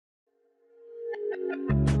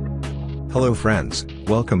Hello friends,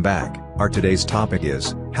 welcome back. Our today's topic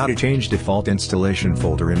is, how to change default installation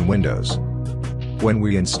folder in Windows. When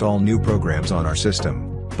we install new programs on our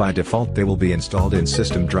system, by default they will be installed in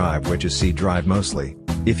System Drive, which is C drive mostly.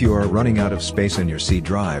 If you are running out of space in your C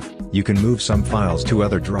drive, you can move some files to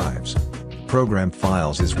other drives. Program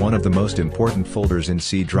files is one of the most important folders in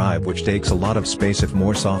C drive, which takes a lot of space if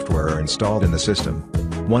more software are installed in the system.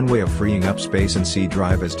 One way of freeing up space in C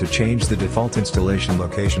drive is to change the default installation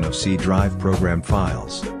location of C drive program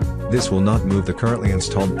files. This will not move the currently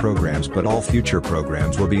installed programs, but all future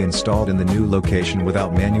programs will be installed in the new location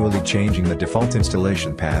without manually changing the default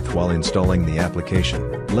installation path while installing the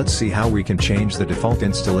application. Let's see how we can change the default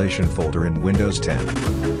installation folder in Windows 10.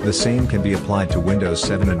 The same can be applied to Windows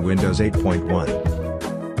 7 and Windows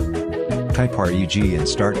 8.1. Type reg in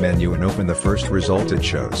Start menu and open the first result it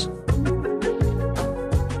shows.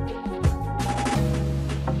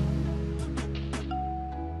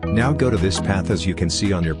 Now go to this path as you can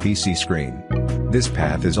see on your PC screen. This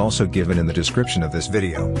path is also given in the description of this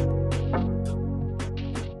video.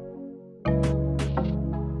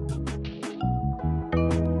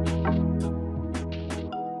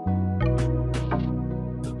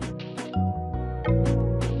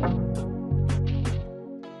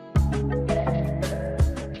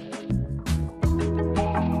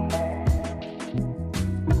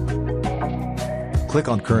 Click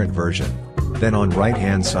on Current Version. Then on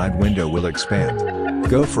right-hand side window will expand.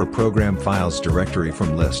 Go for Program Files directory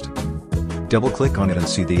from list. Double-click on it and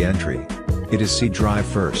see the entry. It is C drive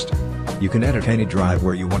first. You can edit any drive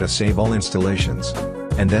where you want to save all installations.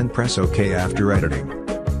 And then press OK after editing.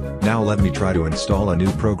 Now let me try to install a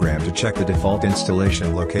new program to check the default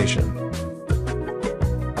installation location.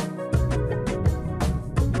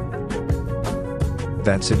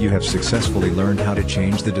 That's it, you have successfully learned how to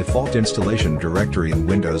change the default installation directory in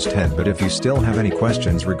Windows 10. But if you still have any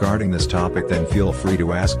questions regarding this topic, then feel free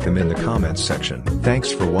to ask them in the comments section.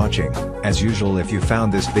 Thanks for watching. As usual, if you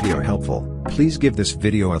found this video helpful, please give this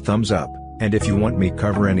video a thumbs up, and if you want me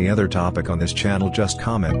cover any other topic on this channel, just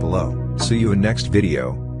comment below. See you in next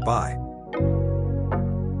video. Bye.